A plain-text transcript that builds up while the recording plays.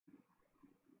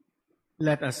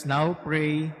Let us now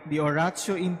pray the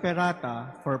Oratio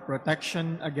Imperata for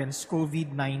protection against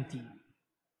COVID-19.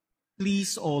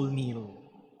 Please all kneel.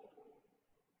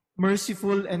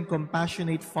 Merciful and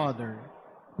compassionate Father,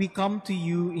 we come to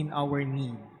you in our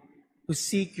need to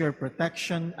seek your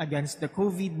protection against the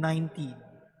COVID-19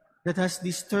 that has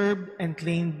disturbed and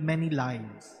claimed many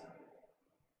lives.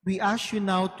 We ask you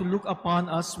now to look upon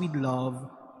us with love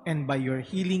and by your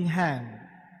healing hand,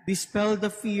 dispel the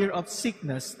fear of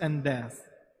sickness and death,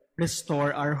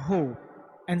 restore our hope,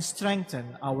 and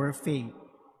strengthen our faith.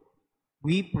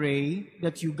 We pray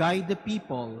that you guide the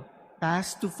people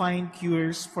tasked to find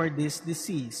cures for this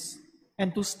disease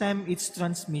and to stem its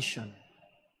transmission.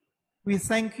 We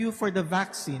thank you for the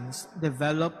vaccines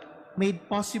developed, made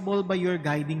possible by your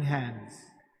guiding hands.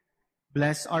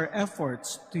 Bless our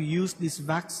efforts to use these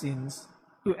vaccines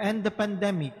to end the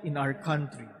pandemic in our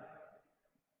country.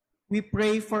 We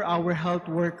pray for our health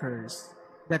workers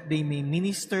that they may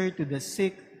minister to the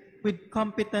sick with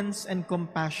competence and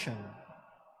compassion.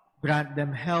 Grant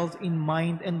them health in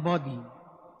mind and body,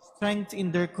 strength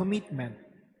in their commitment,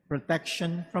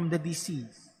 protection from the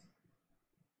disease.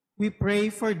 We pray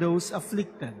for those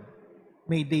afflicted.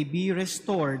 May they be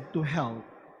restored to health.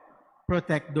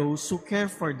 Protect those who care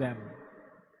for them.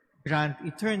 Grant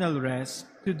eternal rest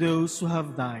to those who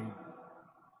have died.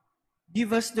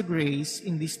 Give us the grace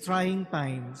in these trying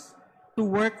times to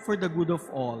work for the good of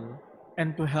all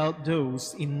and to help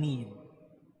those in need.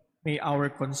 May our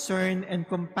concern and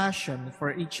compassion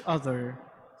for each other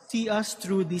see us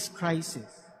through this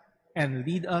crisis and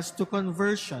lead us to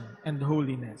conversion and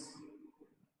holiness.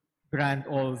 Grant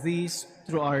all this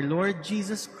through our Lord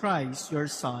Jesus Christ,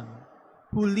 your Son,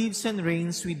 who lives and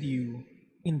reigns with you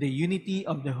in the unity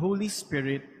of the Holy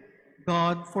Spirit,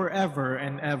 God forever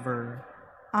and ever.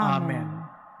 Amen.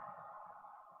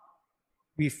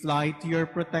 We fly to your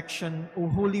protection, O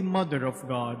Holy Mother of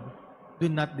God. Do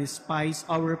not despise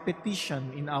our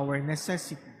petition in our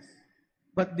necessities,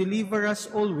 but deliver us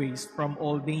always from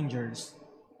all dangers,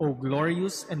 O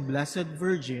glorious and blessed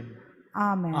Virgin.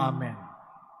 Amen. Amen.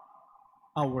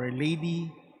 Our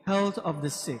Lady, health of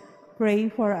the sick, Pray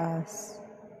for us.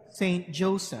 Saint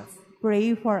Joseph,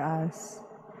 Pray for us.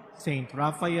 Saint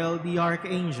Raphael the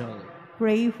Archangel,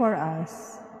 Pray for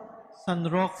us. San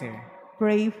Roque,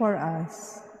 Pray for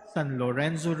us. San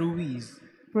Lorenzo Ruiz,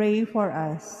 Pray for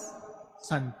us.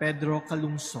 San Pedro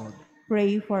Calungsod.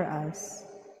 Pray for us.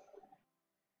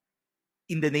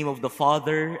 In the name of the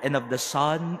Father, and of the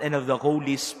Son, and of the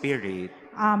Holy Spirit.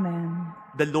 Amen.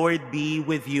 The Lord be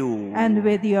with you. And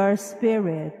with your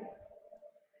spirit.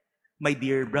 My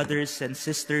dear brothers and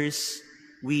sisters,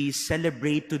 we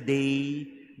celebrate today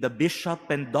the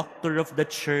Bishop and Doctor of the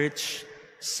Church,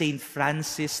 Saint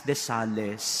Francis de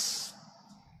Sales.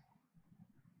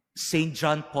 Saint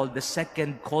John Paul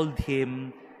II called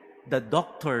him the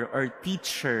doctor or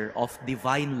teacher of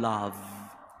divine love,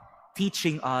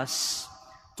 teaching us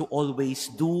to always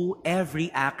do every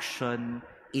action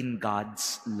in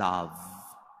God's love.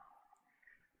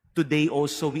 Today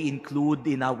also we include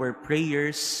in our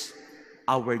prayers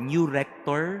our new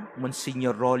rector,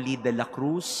 Monsignor Rolly de la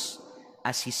Cruz,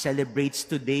 as he celebrates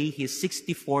today his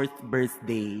 64th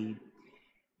birthday.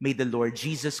 May the Lord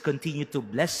Jesus continue to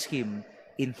bless him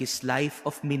in his life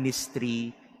of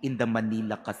ministry in the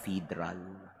Manila Cathedral.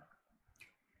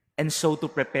 And so to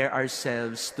prepare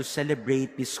ourselves to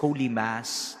celebrate this Holy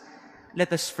Mass,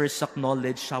 let us first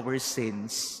acknowledge our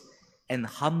sins and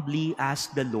humbly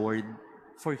ask the Lord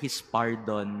for his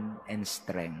pardon and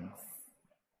strength.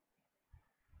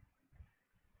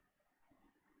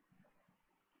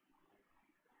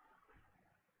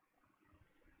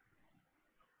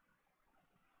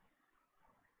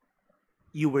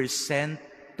 You were sent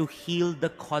to heal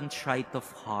the contrite of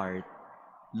heart.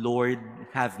 Lord,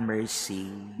 have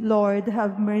mercy. Lord,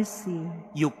 have mercy.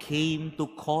 You came to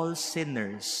call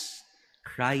sinners.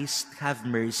 Christ, have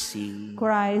mercy.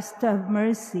 Christ, have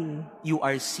mercy. You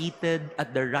are seated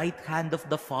at the right hand of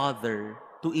the Father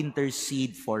to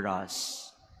intercede for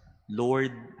us.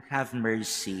 Lord, have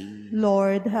mercy.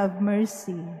 Lord, have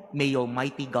mercy. May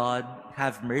Almighty God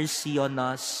have mercy on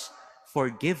us,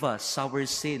 forgive us our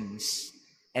sins,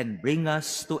 and bring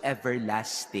us to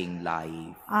everlasting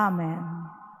life. Amen.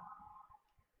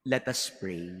 Let us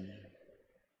pray.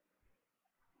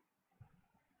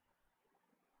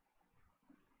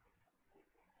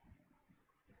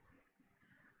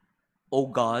 O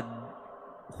God,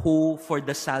 who for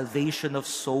the salvation of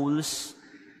souls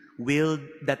willed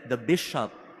that the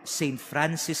Bishop, Saint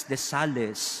Francis de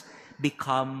Sales,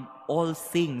 become all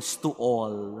things to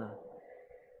all,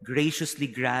 graciously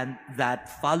grant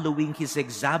that, following his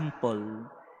example,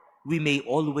 we may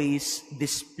always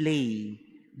display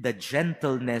the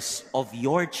gentleness of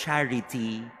your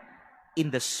charity in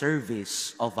the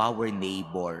service of our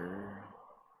neighbor.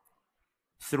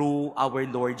 Through our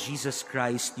Lord Jesus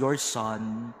Christ, your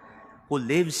Son, who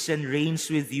lives and reigns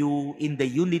with you in the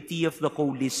unity of the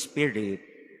Holy Spirit,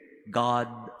 God,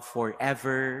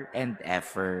 forever and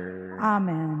ever.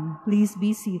 Amen. Please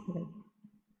be seated.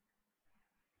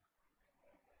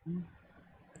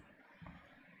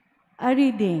 A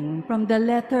reading from the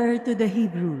letter to the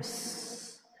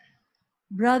Hebrews.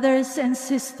 Brothers and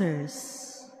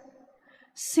sisters,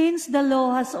 since the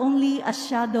law has only a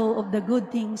shadow of the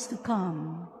good things to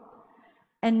come,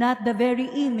 and not the very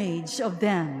image of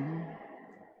them,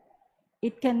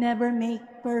 it can never make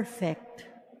perfect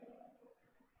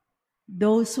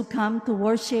those who come to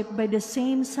worship by the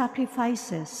same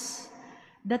sacrifices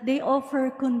that they offer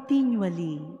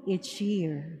continually each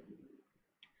year.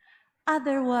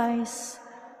 Otherwise,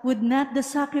 would not the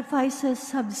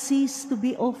sacrifices have ceased to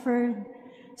be offered,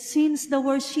 since the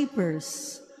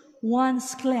worshippers,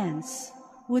 once cleansed,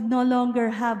 would no longer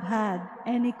have had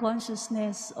any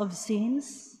consciousness of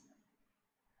sins?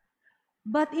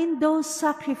 But in those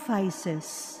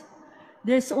sacrifices,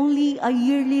 there's only a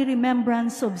yearly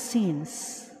remembrance of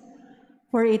sins,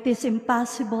 for it is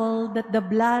impossible that the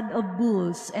blood of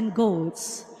bulls and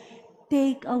goats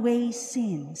take away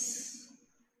sins.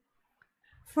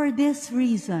 For this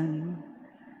reason,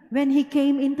 when he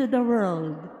came into the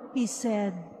world, he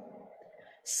said,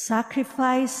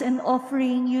 "Sacrifice and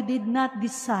offering you did not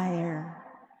desire,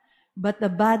 but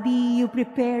the body you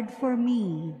prepared for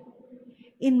me.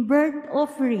 In burnt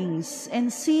offerings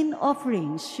and sin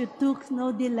offerings you took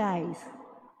no delight."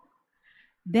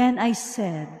 Then I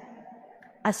said,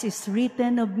 as is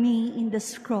written of me in the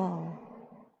scroll,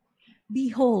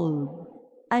 "Behold,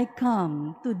 I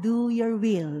come to do your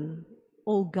will,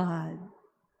 O God."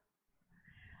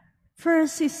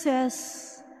 First he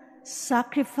says,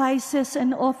 sacrifices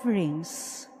and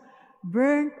offerings,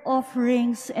 burnt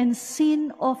offerings and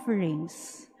sin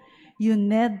offerings, you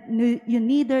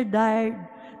neither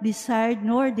desired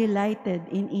nor delighted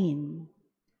in.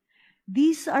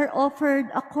 These are offered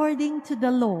according to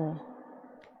the law.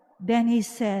 Then he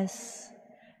says,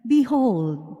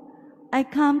 "Behold, I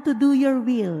come to do your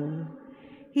will."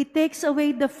 He takes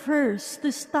away the first to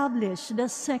establish the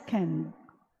second.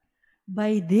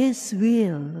 By this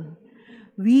will,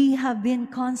 we have been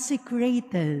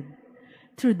consecrated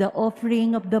through the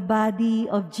offering of the body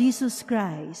of Jesus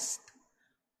Christ,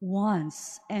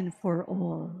 once and for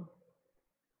all.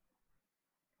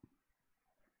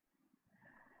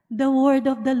 The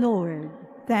word of the Lord.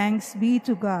 Thanks be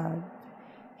to God.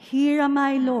 Here am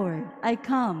I, Lord, I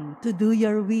come to do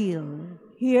your will.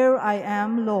 Here I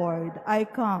am, Lord, I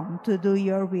come to do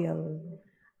your will.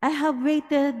 I have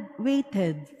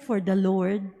waited for the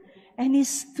Lord, and he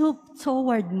stooped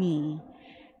toward me,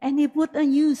 and he put a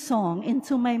new song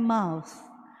into my mouth,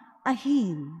 a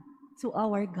hymn to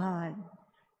our God.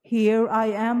 Here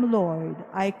I am, Lord,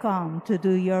 I come to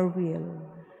do your will.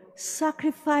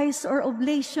 Sacrifice or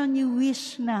oblation you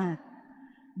wish not,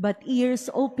 but ears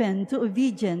open to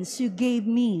obedience you gave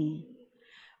me.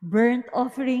 Burnt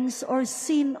offerings or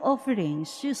sin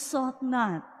offerings you sought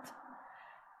not.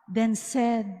 Then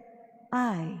said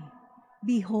I,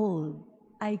 "Behold,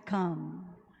 I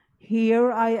come."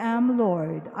 Here I am,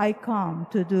 Lord, I come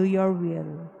to do your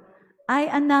will.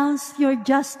 I announced your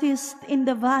justice in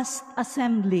the vast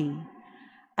assembly.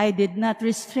 I did not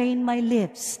restrain my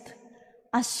lips,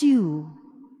 as you,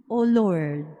 O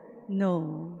Lord,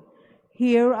 know.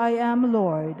 Here I am,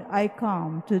 Lord, I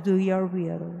come to do your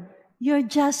will. Your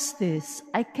justice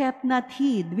I kept not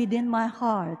hid within my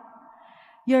heart.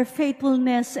 Your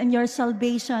faithfulness and your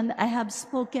salvation I have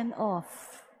spoken of.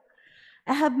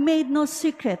 I have made no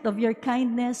secret of your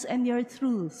kindness and your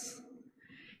truth.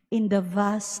 In the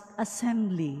vast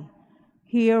assembly,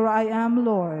 Here I am,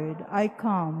 Lord, I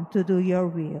come to do your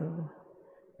will.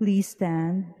 Please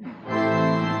stand.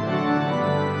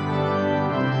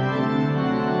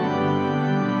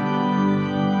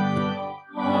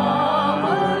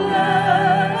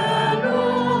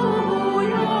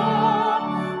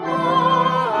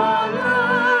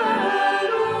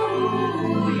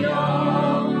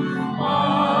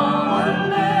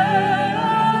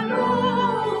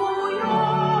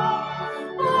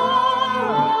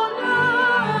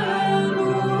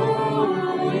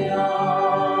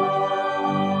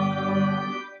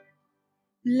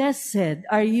 Blessed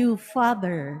are you,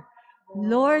 Father,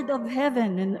 Lord of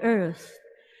heaven and earth.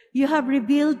 You have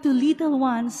revealed to little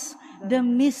ones the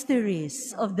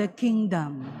mysteries of the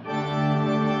kingdom.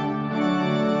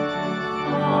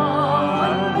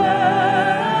 Alleluia,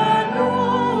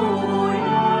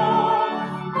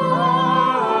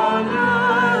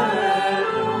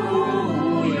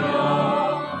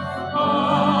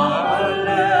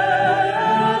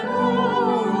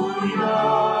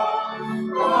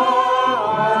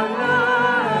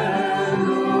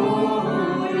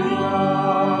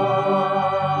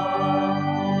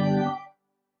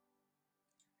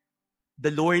 The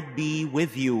Lord be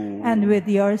with you. And with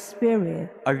your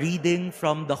spirit. A reading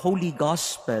from the Holy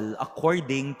Gospel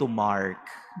according to Mark.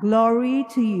 Glory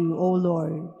to you, O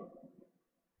Lord.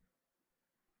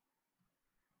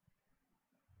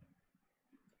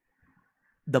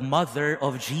 The mother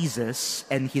of Jesus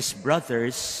and his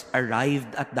brothers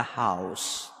arrived at the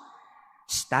house.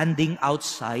 Standing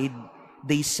outside,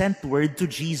 they sent word to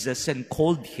Jesus and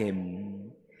called him.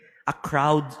 A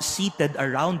crowd seated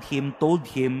around him told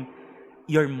him,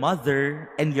 "Your mother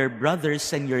and your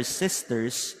brothers and your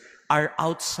sisters are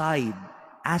outside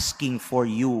asking for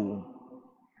you."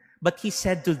 But he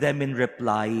said to them in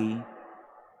reply,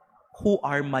 "Who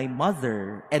are my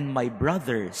mother and my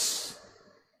brothers?"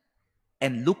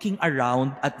 And looking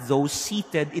around at those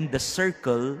seated in the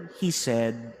circle, he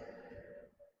said,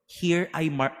 "Here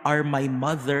are my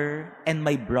mother and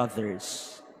my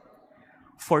brothers.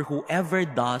 For whoever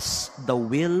does the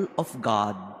will of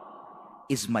God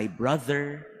is my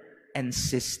brother and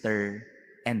sister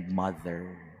and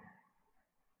mother."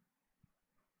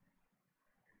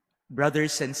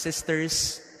 Brothers and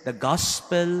sisters, the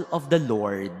Gospel of the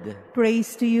Lord.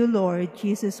 Praise to you, Lord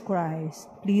Jesus Christ.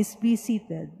 Please be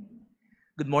seated.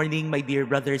 Good morning, my dear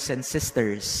brothers and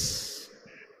sisters.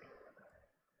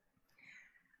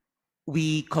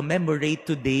 We commemorate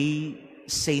today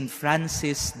Saint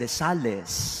Francis de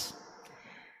Sales.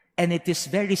 And it is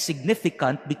very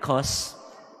significant because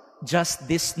just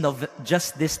this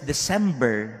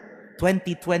December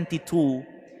 2022,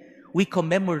 we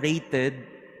commemorated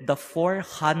the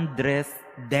 400th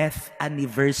death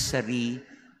anniversary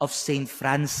of Saint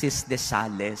Francis de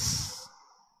Sales.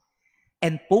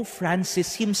 And Pope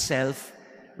Francis himself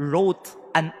wrote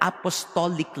an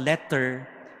apostolic letter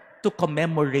to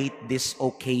commemorate this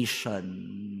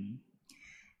occasion.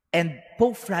 And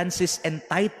Pope Francis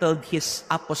entitled his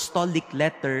apostolic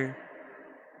letter,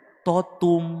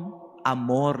 Totum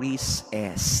Amoris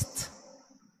Est.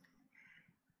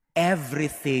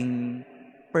 Everything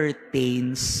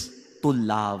pertains to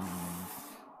love.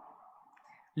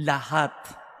 Lahat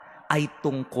ay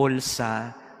tungkol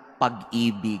sa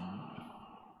pag-ibig.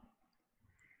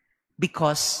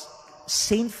 Because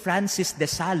Saint Francis de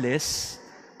Sales,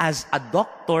 as a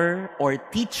doctor or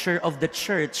teacher of the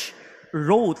church,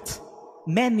 wrote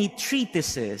many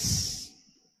treatises,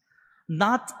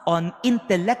 not on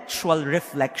intellectual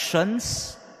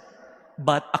reflections,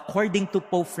 but according to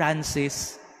Pope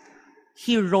Francis,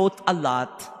 he wrote a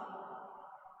lot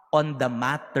on the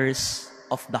matters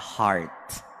of the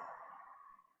heart.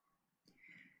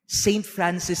 Saint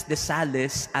Francis de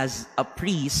Sales, as a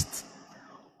priest,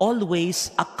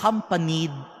 always accompanied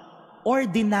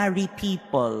ordinary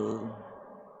people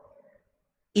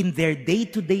in their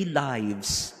day-to-day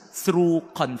lives through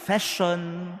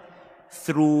confession,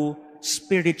 through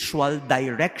spiritual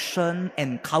direction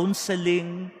and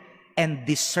counseling and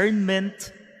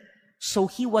discernment. So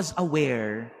he was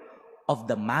aware of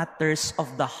the matters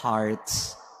of the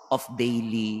hearts of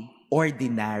daily,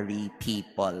 ordinary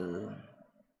people.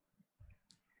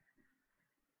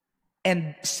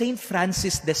 And Saint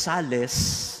Francis de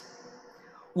Sales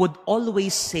would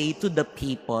always say to the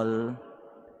people,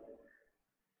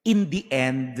 in the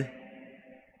end,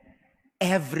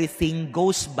 everything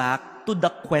goes back to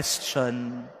the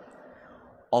question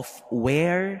of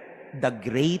where the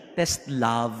greatest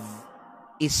love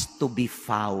is to be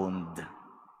found.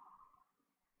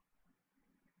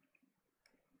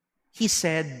 He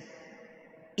said,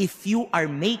 if you are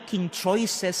making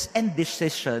choices and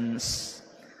decisions,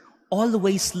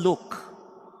 always look,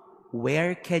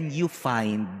 where can you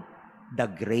find the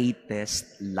greatest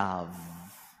love?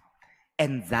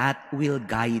 And that will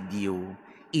guide you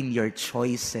in your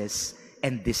choices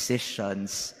and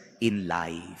decisions in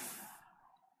life.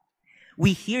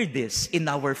 We hear this in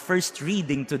our first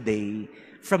reading today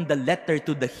from the letter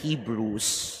to the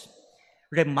Hebrews,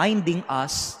 reminding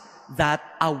us that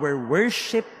our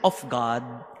worship of God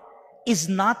is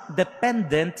not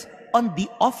dependent on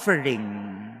the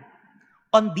offering,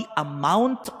 on the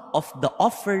amount of the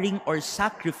offering or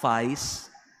sacrifice,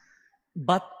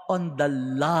 but on the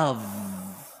love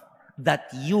that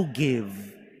you give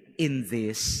in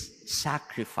this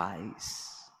sacrifice.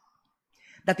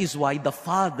 That is why the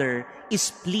Father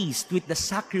is pleased with the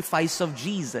sacrifice of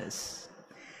Jesus,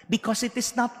 because it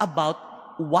is not about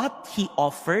what He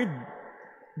offered,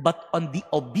 but on the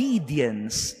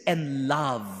obedience and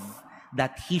love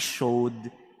that He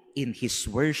showed in His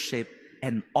worship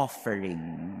and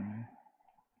offering.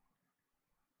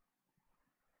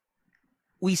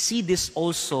 We see this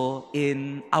also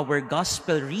in our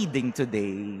gospel reading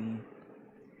today,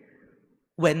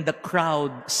 when the crowd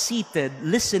seated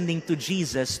listening to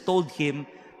Jesus told him,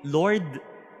 "Lord,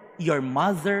 your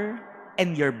mother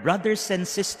and your brothers and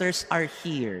sisters are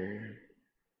here.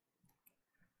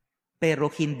 Pero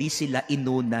hindi sila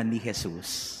inuna ni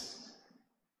Jesus.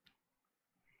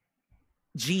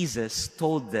 Jesus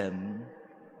told them,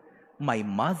 my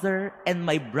mother and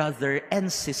my brother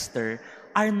and sister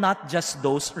are not just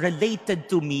those related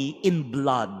to me in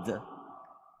blood,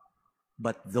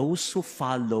 but those who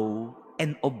follow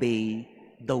and obey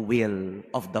the will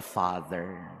of the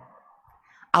Father.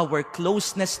 Our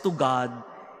closeness to God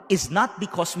is not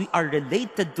because we are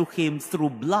related to Him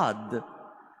through blood,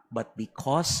 but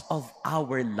because of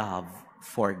our love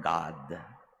for God.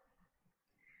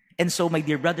 And so, my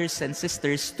dear brothers and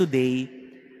sisters, today,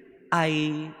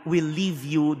 I will leave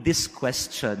you this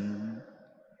question,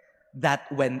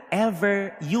 that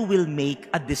whenever you will make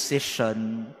a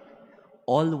decision,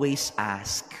 always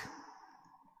ask,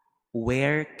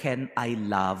 where can I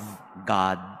love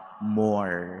God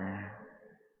more?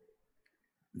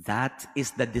 That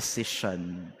is the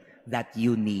decision that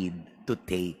you need to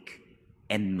take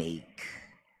and make.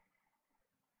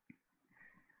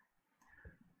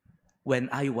 When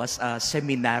I was a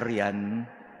seminarian,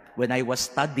 when I was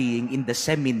studying in the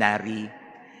seminary,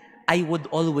 I would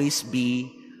always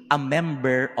be a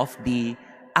member of the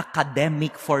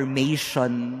academic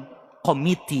formation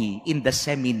committee in the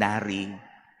seminary.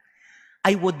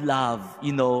 I would love,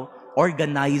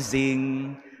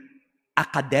 organizing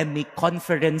academic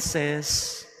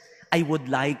conferences. I would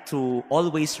like to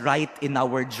always write in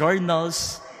our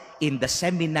journals, in the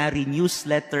seminary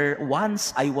newsletter.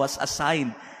 Once I was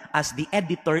assigned as the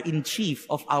editor-in-chief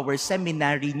of our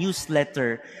seminary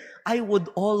newsletter. I would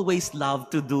always love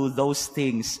to do those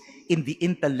things in the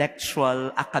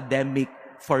intellectual academic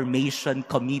formation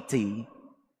committee.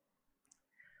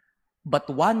 But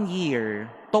one year,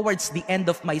 towards the end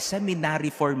of my seminary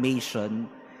formation,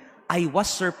 I was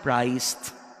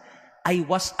surprised. I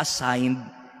was assigned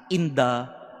in the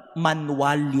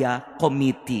Manualia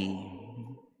Committee.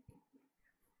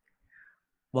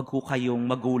 Wag ko kayong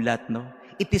magulat, no?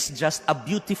 It is just a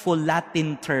beautiful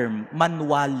Latin term,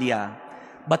 Manualia,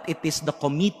 but it is the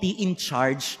committee in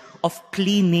charge of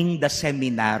cleaning the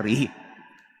seminary.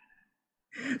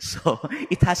 So,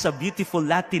 it has a beautiful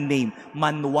Latin name,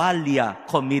 Manualia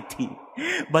Committee.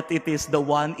 But it is the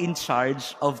one in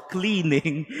charge of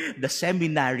cleaning the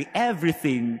seminary,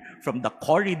 everything from the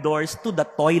corridors to the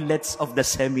toilets of the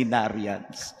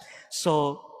seminarians.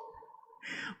 So,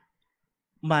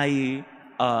 my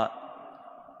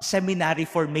seminary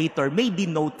formator maybe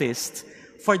noticed,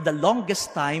 for the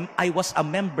longest time, I was a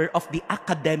member of the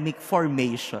academic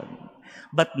formation.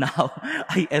 But now,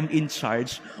 I am in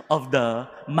charge of the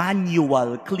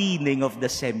manual cleaning of the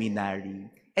seminary.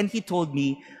 And he told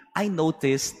me, I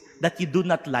noticed that you do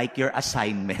not like your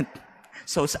assignment.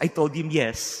 So I told him,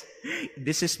 yes,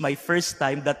 this is my first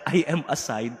time that I am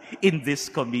assigned in this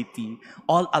committee.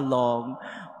 All along,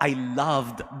 I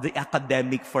loved the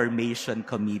academic formation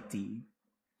committee.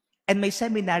 And my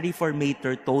seminary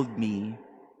formator told me,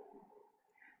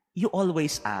 you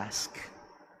always ask,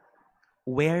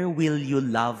 where will you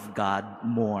love God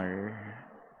more?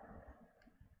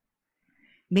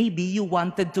 Maybe you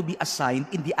wanted to be assigned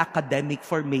in the academic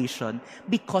formation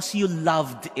because you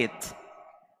loved it.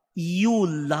 You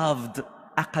loved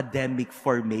academic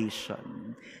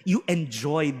formation. You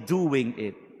enjoyed doing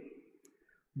it.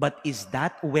 But is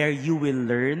that where you will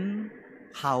learn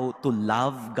how to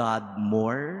love God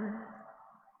more?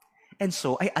 And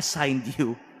so I assigned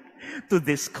you to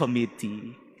this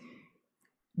committee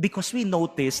because we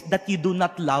noticed that you do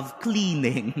not love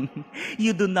cleaning.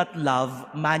 You do not love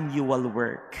manual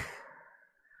work.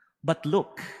 But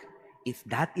look, if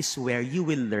that is where you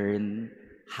will learn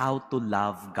how to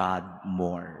love God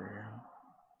more.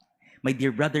 My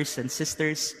dear brothers and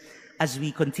sisters, as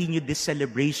we continue this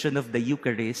celebration of the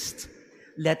Eucharist,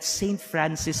 let Saint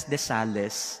Francis de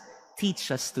Sales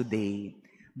teach us today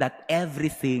that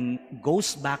everything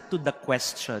goes back to the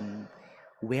question,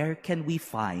 where can we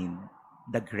find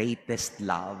the greatest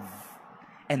love?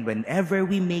 And whenever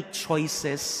we make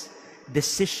choices,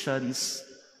 decisions,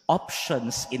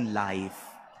 options in life,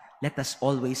 let us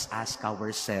always ask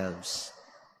ourselves,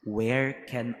 where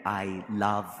can I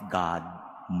love God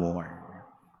more?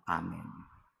 Amen.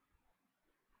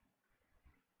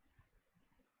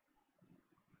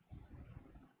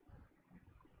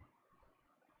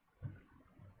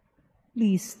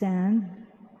 Please stand.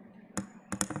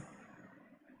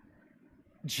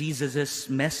 Jesus'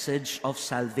 message of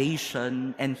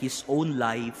salvation and His own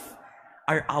life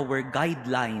are our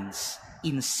guidelines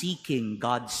in seeking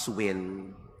God's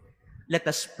will. Let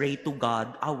us pray to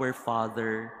God, our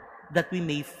Father, that we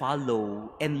may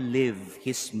follow and live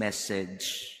His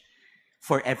message.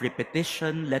 For every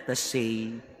petition, let us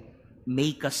say,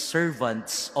 make us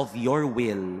servants of your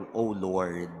will, O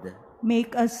Lord.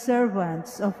 Make us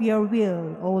servants of your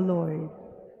will, O Lord.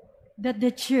 That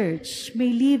the Church may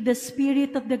live the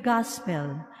spirit of the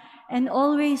gospel and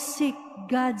always seek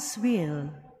God's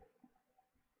will.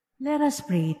 Let us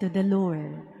pray to the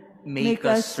Lord. Make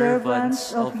us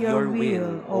servants of your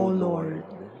will, O Lord.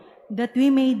 That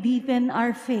we may deepen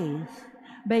our faith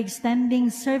by extending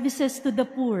services to the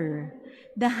poor,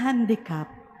 the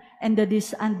handicapped, and the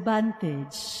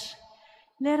disadvantaged.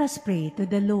 Let us pray to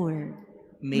the Lord.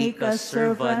 Make us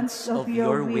servants of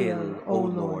your will, O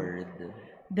Lord.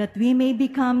 That we may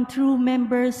become true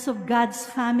members of God's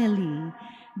family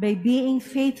by being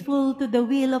faithful to the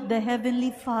will of the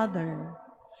Heavenly Father.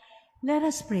 Let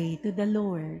us pray to the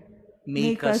Lord.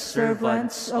 Make us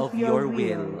servants of your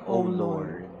will, O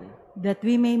Lord. That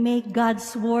we may make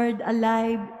God's word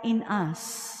alive in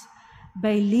us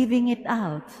by living it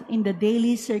out in the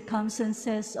daily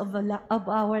circumstances of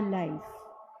our life.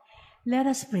 Let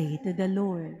us pray to the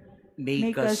Lord.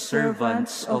 Make us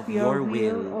servants of your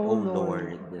will, O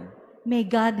Lord. May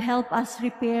God help us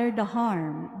repair the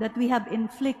harm that we have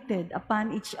inflicted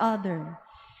upon each other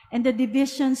and the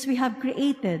divisions we have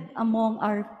created among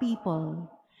our people.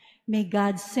 May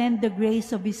God send the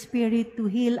grace of His Spirit to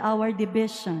heal our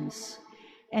divisions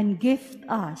and gift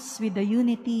us with the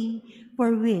unity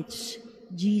for which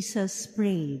Jesus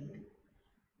prayed.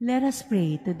 Let us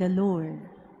pray to the Lord.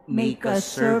 Make us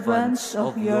servants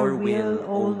of your will,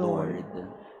 O Lord.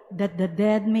 That the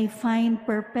dead may find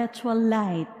perpetual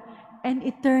light and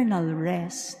eternal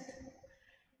rest.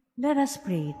 Let us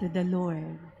pray to the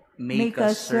Lord. Make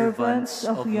us servants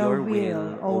of your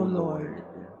will, O Lord.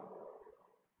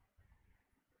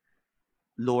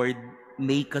 Lord,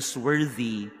 make us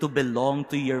worthy to belong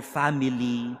to your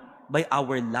family by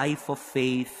our life of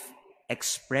faith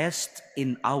expressed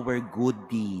in our good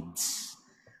deeds.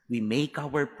 We make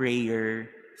our prayer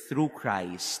through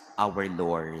Christ our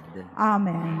Lord.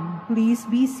 Amen. Please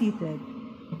be seated.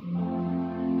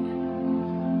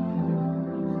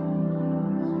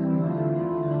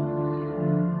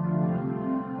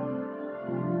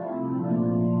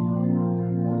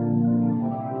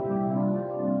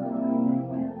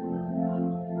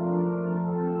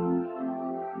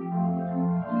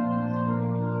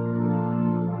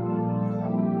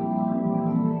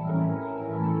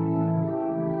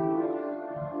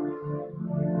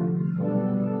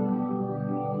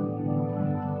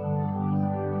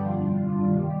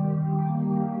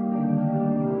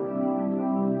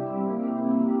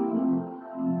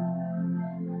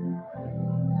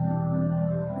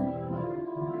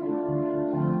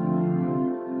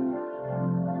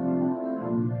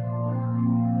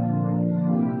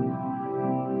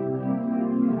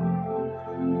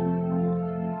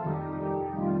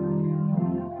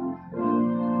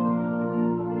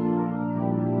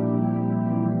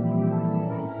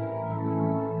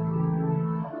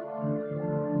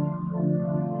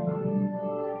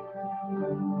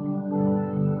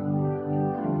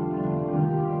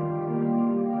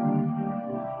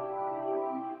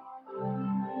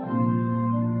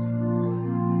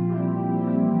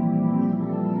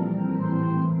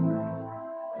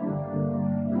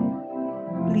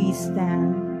 Please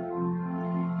stand.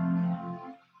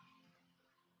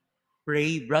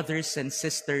 Pray, brothers and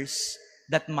sisters,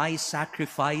 that my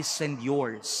sacrifice and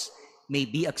yours may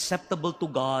be acceptable to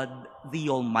God, the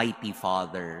Almighty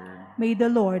Father. May the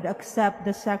Lord accept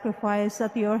the sacrifice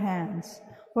at your hands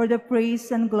for the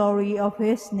praise and glory of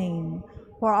his name,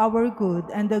 for our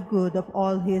good and the good of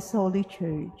all his holy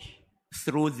church.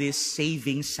 Through this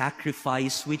saving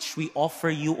sacrifice which we offer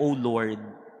you, O Lord,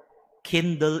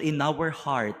 kindle in our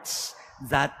hearts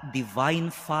that divine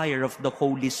fire of the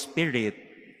Holy Spirit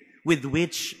with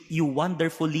which you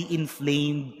wonderfully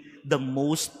inflamed the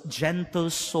most gentle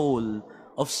soul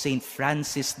of Saint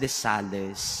Francis de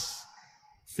Sales.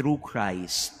 Through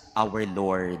Christ our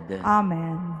Lord.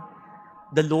 Amen.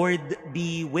 The Lord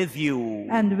be with you.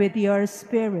 And with your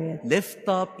spirit. Lift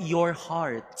up your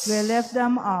hearts. We lift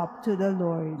them up to the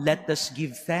Lord. Let us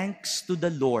give thanks to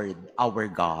the Lord our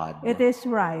God. It is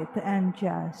right and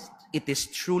just. It is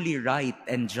truly right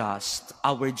and just,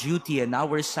 our duty and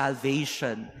our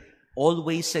salvation,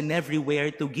 always and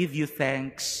everywhere to give you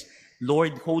thanks,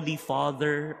 Lord, Holy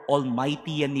Father,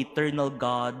 Almighty and eternal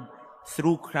God,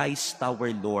 through Christ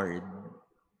our Lord.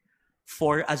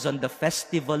 For as on the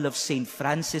festival of Saint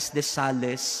Francis de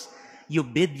Sales, you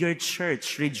bid your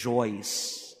church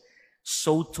rejoice,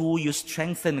 so too you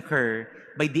strengthen her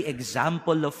by the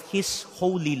example of his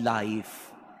holy life.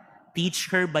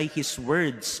 Teach her by his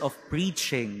words of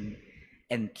preaching,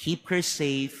 and keep her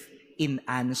safe in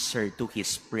answer to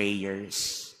his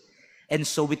prayers. And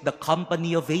so with the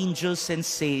company of angels and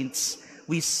saints,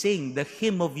 we sing the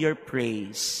hymn of your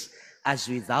praise, as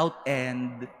without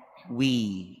end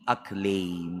we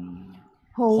acclaim.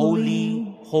 Holy,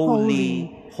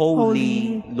 holy,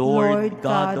 holy, Lord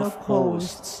God of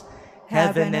hosts,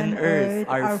 heaven and earth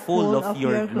are full of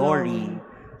your glory.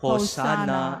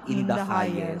 Hosanna in the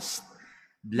highest.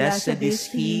 Blessed is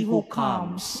he who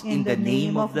comes in the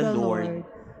name of the Lord.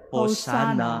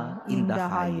 Hosanna in the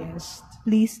highest.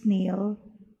 Please kneel.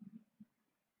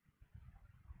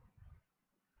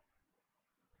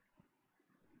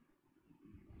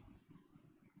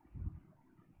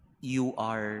 You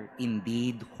are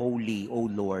indeed holy, O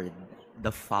Lord,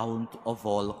 the fount of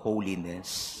all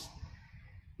holiness.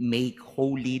 Make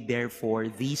holy, therefore,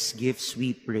 these gifts,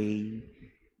 we pray,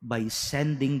 by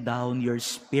sending down your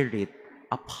Spirit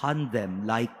upon them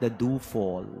like the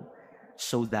dewfall,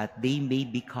 so that they may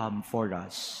become for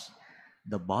us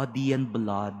the body and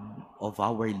blood of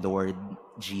our Lord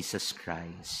Jesus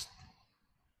Christ.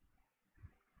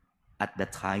 At the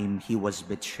time he was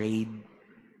betrayed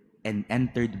and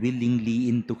entered willingly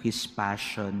into his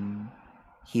passion,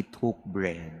 he took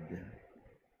bread,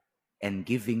 and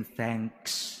giving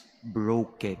thanks,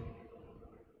 broke it,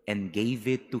 and gave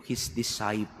it to his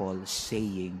disciples,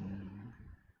 saying,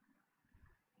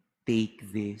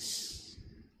 "Take this,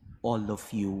 all of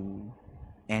you,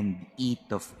 and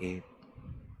eat of it,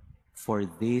 for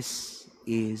this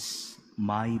is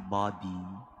my body,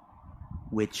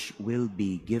 which will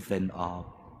be given up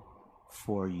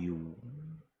for you."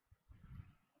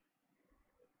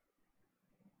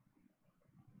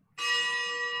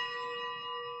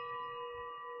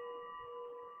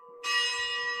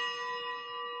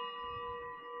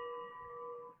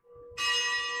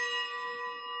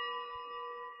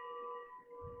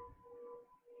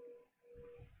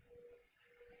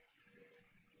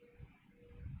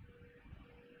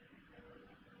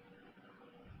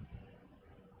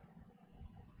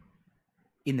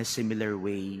 In a similar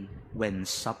way, when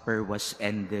supper was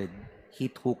ended, he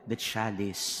took the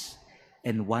chalice,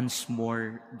 and once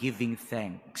more giving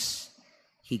thanks,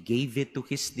 he gave it to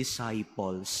his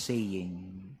disciples,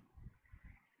 saying,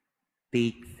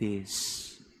 "Take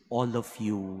this, all of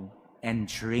you, and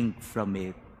drink from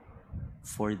it,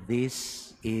 for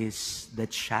this is the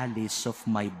chalice of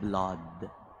my blood,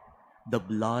 the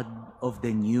blood of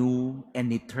the new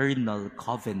and eternal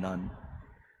covenant,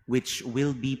 which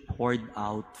will be poured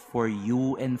out for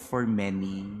you and for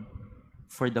many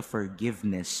for the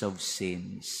forgiveness of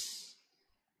sins.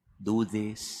 Do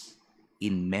this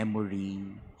in memory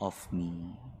of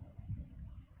me."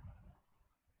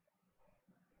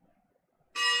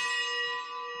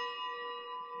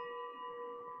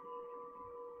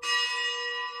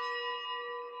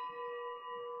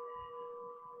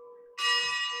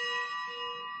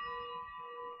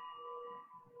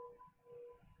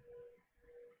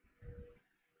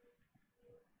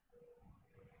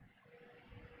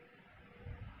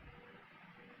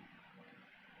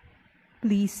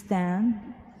 Please stand.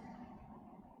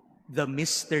 The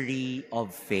mystery of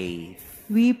faith.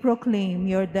 We proclaim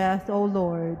your death, O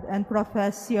Lord, and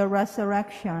profess your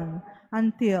resurrection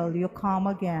until you come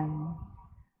again.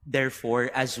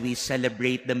 Therefore, as we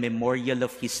celebrate the memorial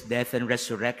of his death and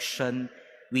resurrection,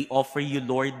 we offer you,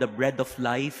 Lord, the bread of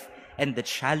life and the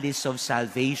chalice of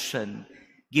salvation,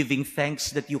 giving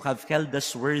thanks that you have held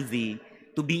us worthy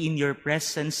to be in your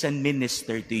presence and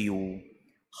minister to you.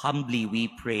 Humbly we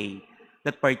pray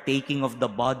that partaking of the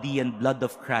body and blood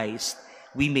of Christ,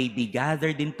 we may be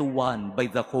gathered into one by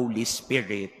the Holy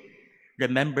Spirit.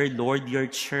 Remember, Lord, your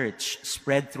church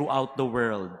spread throughout the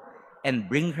world, and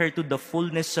bring her to the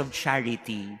fullness of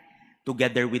charity,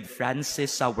 together with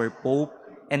Francis, our Pope,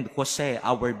 and Jose,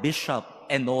 our Bishop,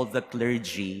 and all the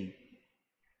clergy.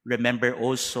 Remember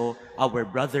also our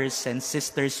brothers and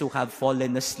sisters who have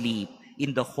fallen asleep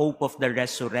in the hope of the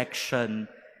resurrection,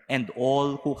 and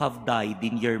all who have died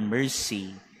in your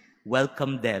mercy.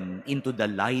 Welcome them into the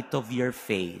light of your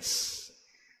face.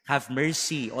 Have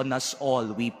mercy on us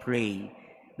all, we pray,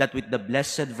 that with the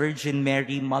Blessed Virgin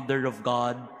Mary, Mother of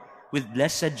God, with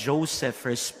Blessed Joseph,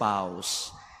 her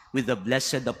spouse, with the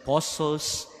blessed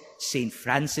apostles, Saint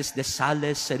Francis de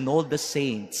Sales, and all the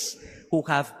saints who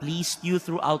have pleased you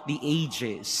throughout the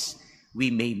ages, we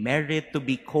may merit to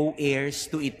be co-heirs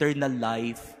to eternal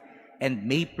life, and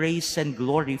may praise and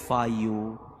glorify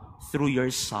you through your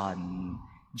Son,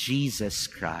 Jesus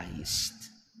Christ.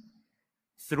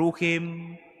 Through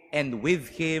him, and with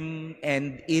him,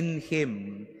 and in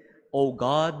him, O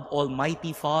God,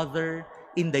 Almighty Father,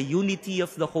 in the unity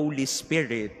of the Holy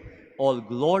Spirit, all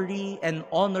glory and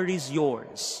honor is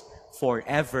yours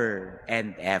forever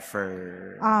and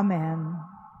ever. Amen.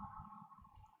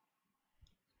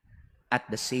 At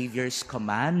the Savior's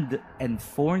command and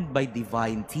formed by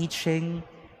divine teaching,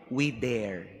 we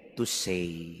dare to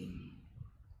say,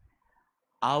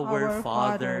 Our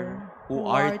Father, who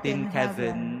art in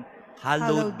heaven,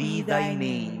 hallowed be thy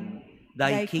name.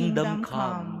 Thy kingdom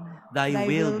come, thy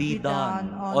will be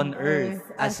done on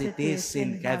earth as it is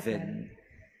in heaven.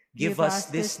 Give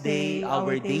us this day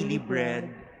our daily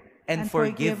bread, and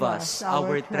forgive us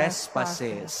our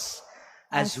trespasses,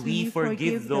 as we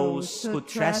forgive those who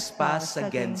trespass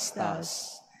against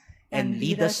us. And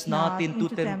lead us not into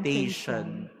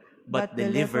temptation, but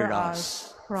deliver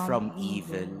us from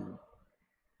evil.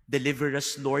 Deliver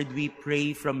us, Lord, we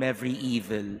pray, from every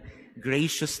evil.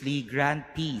 Graciously grant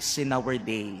peace in our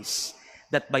days,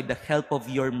 that by the help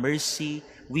of your mercy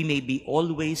we may be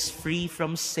always free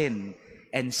from sin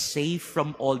and safe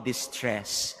from all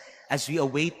distress, as we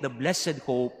await the blessed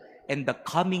hope and the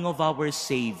coming of our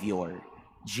Savior,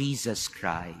 Jesus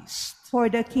Christ. For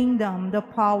the kingdom, the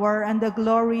power, and the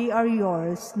glory are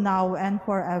yours, now and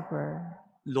forever.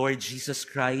 Lord Jesus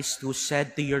Christ, who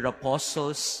said to your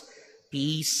apostles,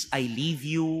 Peace I leave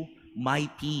you, my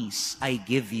peace I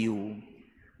give you.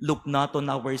 Look not on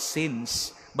our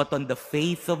sins, but on the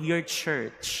faith of your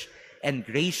church, and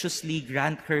graciously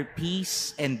grant her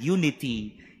peace and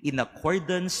unity in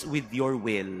accordance with your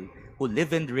will, who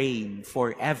live and reign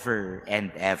forever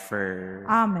and ever.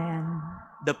 Amen.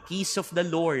 The peace of the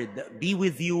Lord be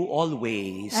with you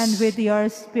always. And with your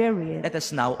spirit. Let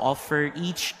us now offer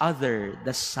each other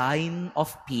the sign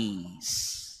of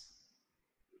peace.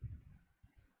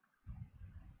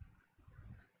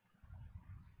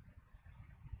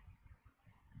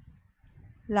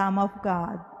 Lamb of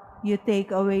God, you take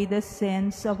away the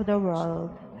sins of the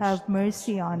world, have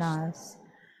mercy on us.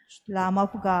 Lamb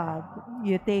of God,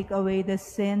 you take away the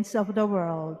sins of the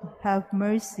world, have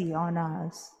mercy on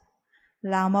us.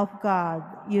 Lamb of God,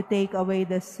 you take away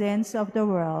the sins of the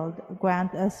world,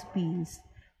 grant us peace.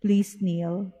 Please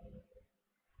kneel.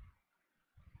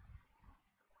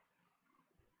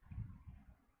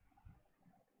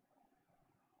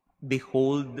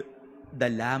 Behold the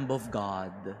Lamb of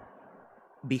God.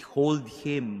 Behold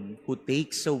him who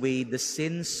takes away the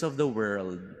sins of the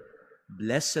world.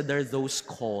 Blessed are those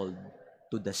called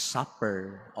to the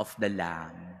supper of the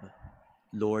Lamb.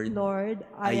 Lord,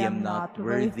 I am not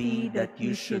worthy that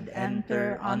you should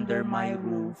enter under my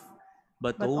roof,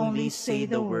 but only say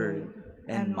the word,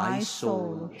 and my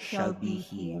soul shall be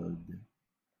healed.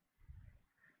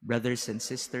 Brothers and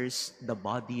sisters, the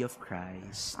body of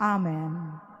Christ.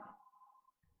 Amen.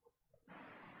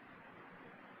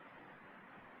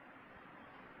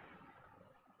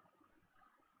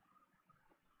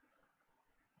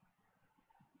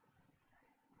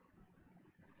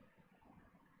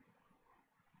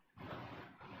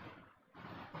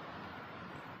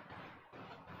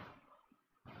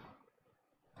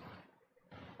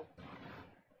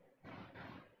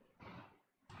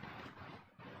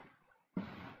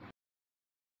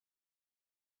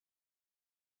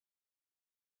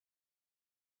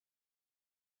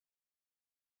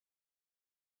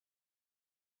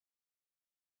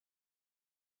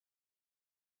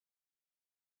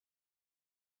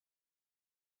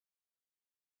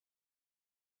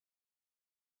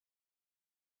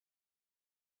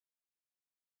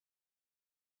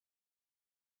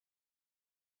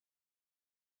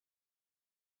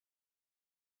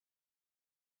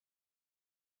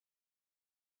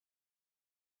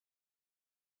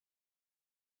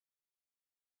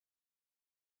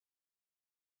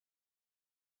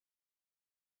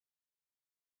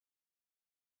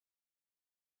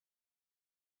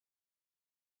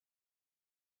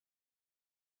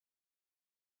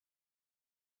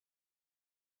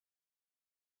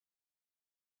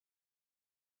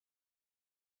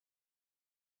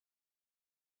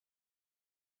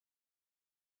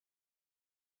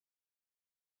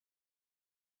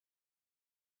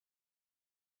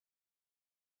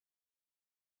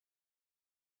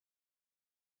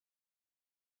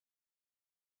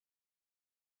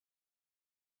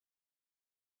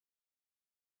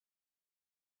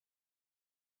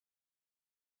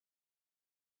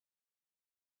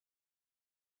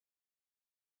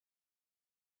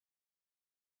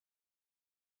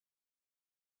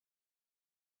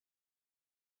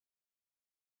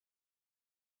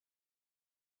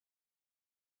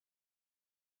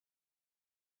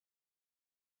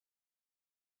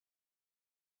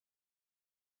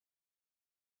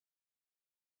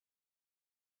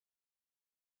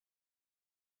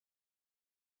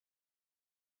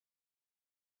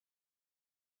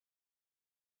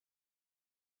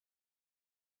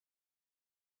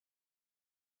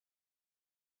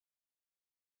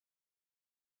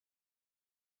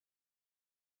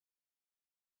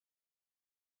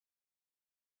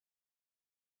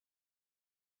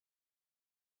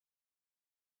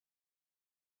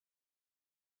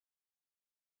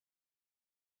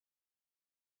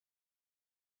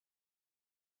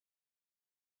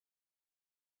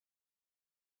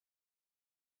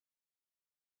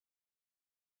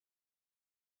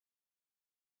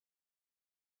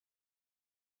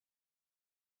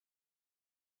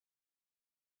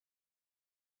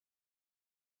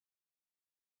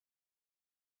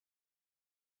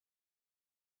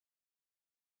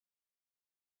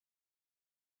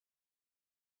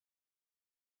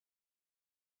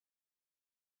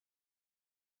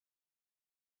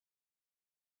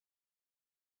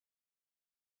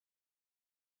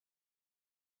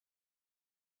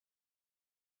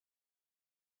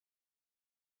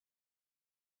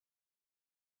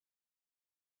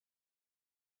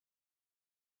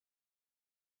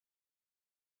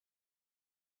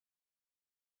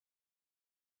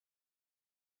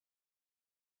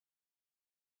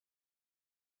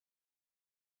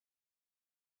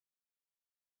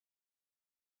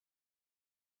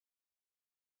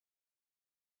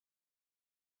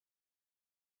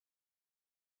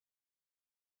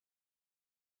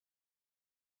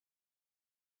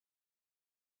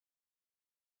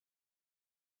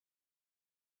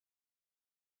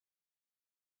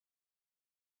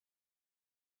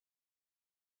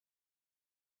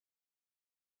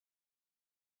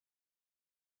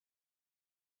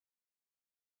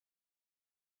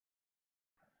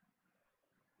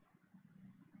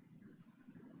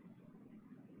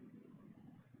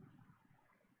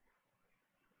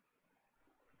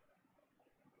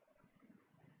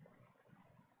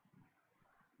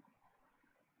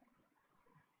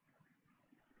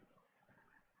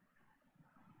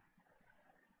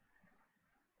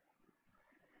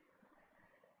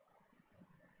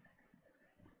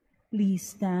 Please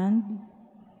stand.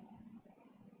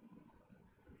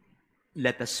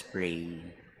 Let us pray.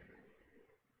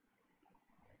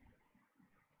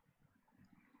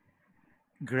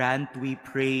 Grant, we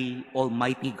pray,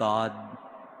 Almighty God,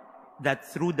 that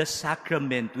through the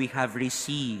sacrament we have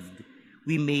received,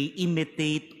 we may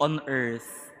imitate on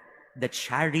earth the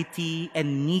charity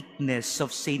and meekness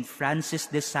of Saint Francis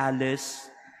de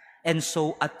Sales, and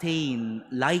so attain,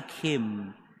 like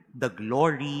him, the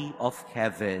glory of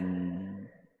heaven.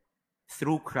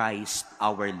 Through Christ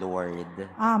our Lord.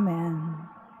 Amen.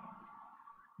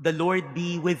 The Lord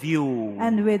be with you.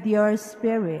 And with your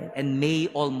spirit. And may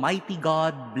Almighty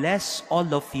God bless all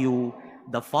of you,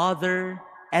 the Father,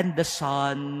 and the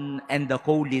Son, and the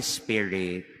Holy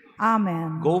Spirit.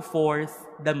 Amen. Go forth,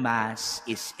 the Mass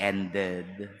is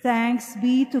ended. Thanks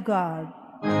be to God.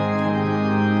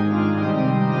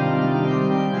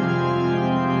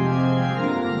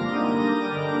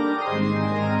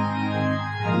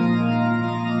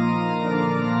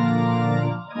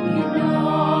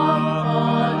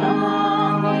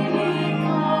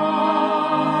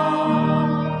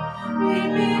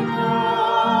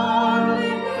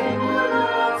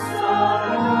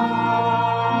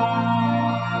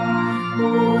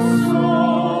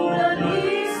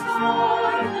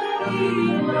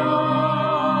 Lord.